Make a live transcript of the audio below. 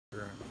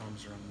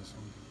comes around this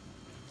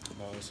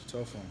one? It's a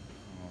tough one.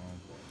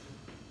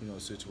 The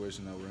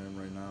situation that we're in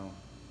right now,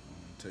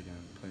 taking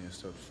plenty of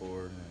steps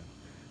forward and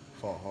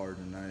fought hard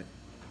tonight.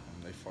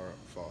 They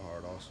fought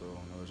hard also.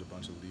 There's a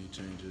bunch of lead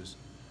changes.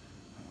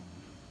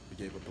 We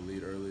gave up a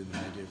lead early, and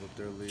then they gave up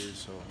their lead,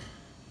 so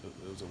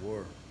it was a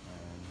war.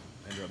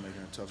 Ended up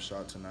making a tough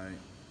shot tonight,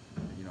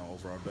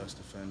 over our best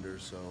defender,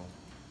 so,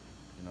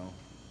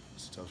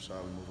 it's a tough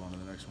shot. We move on to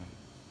the next one.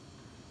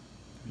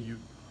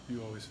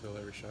 You always feel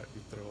every shot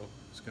you throw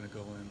is going to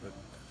go in, but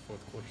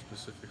fourth quarter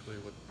specifically,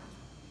 what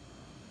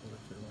did it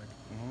feel like?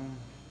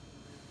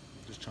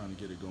 Just trying to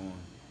get it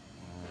going.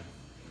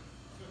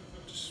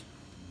 Just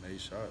made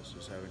shots,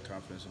 just having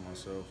confidence in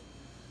myself,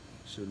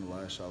 shooting the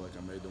last shot like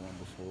I made the one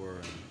before,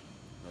 and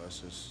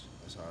that's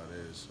how it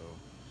is. So,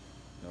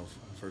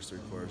 first 3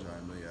 quarters I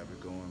didn't really have it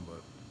going,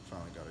 but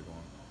finally got it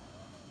going.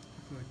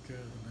 I feel like the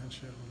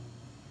bench had a little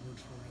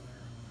words for you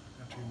there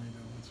after you made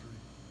that 1-3.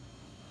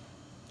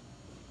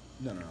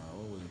 No, I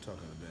wasn't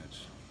talking to the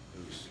bench.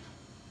 It was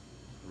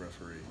the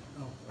referee.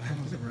 Oh, that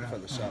was a ref. For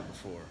the shot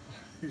before,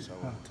 so I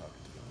wasn't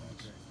talking to the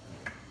bench.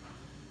 Okay.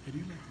 Hey, do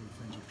you like the way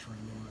things are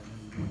trending right now?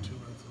 You won 2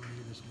 out of 3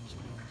 this most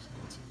close,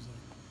 it seems like.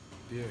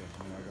 Yeah,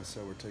 like I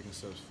said, we're taking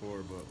steps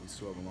forward, but we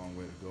still have a long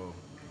way to go.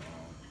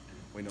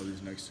 We know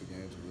these next 2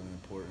 games are really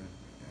important,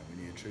 and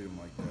we need to treat them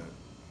like that.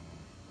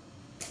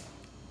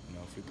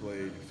 If we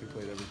played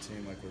every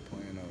team like we're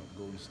playing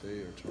Golden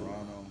State or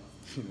Toronto,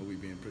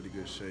 we'd be in pretty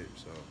good shape.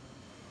 So,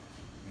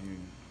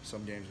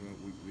 some games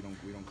we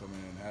don't come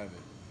in and have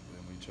it,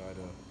 and we try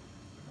to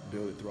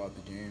build it throughout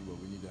the game,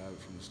 but we need to have it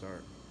from the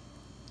start.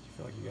 Do you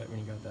feel like when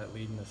you got that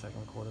lead in the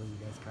second quarter, you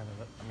guys kind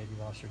of maybe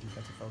lost your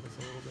defensive focus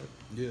a little bit?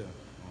 Yeah,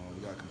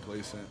 we got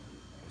complacent,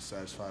 was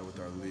satisfied with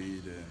our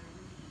lead, and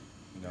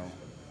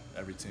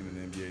every team in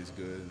the NBA is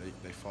good, and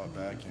they fought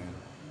back and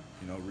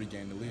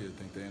regained the lead. I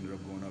think they ended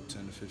up going up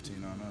 10 to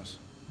 15 on us.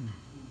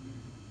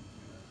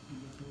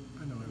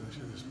 I know I've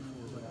asked you this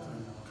before, but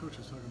the coach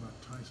is talking about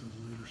Tyson's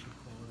leadership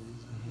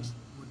qualities. And just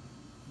what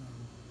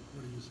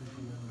do you see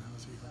from him, and how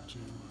has he helped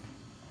you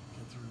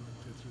get through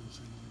the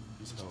season?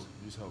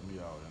 He's helped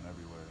me out in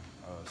every way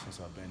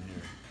since I've been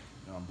here.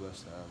 I'm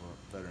blessed to have a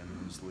veteran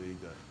in this league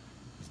that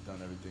has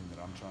done everything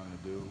that I'm trying to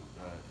do.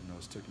 That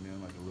has taken me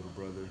in like a little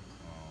brother.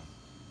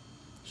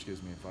 She gives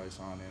me advice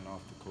on and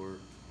off the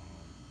court.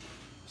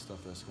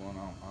 Stuff that's going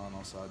on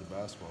outside the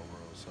basketball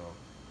world. So,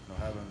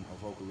 having a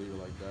vocal leader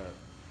like that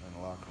in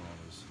the locker room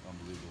is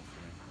unbelievable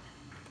for me.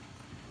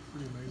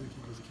 Pretty amazing.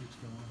 He just keeps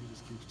going. He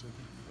just keeps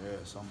ticking.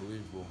 Yeah, it's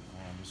unbelievable.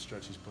 The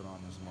stretch he's put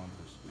on this month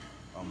is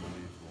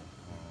unbelievable.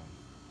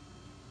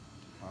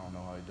 I don't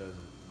know how he does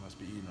it. He must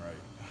be eating right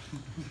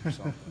or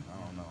something. I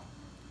don't know.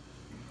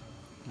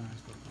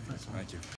 Nice. Thank you.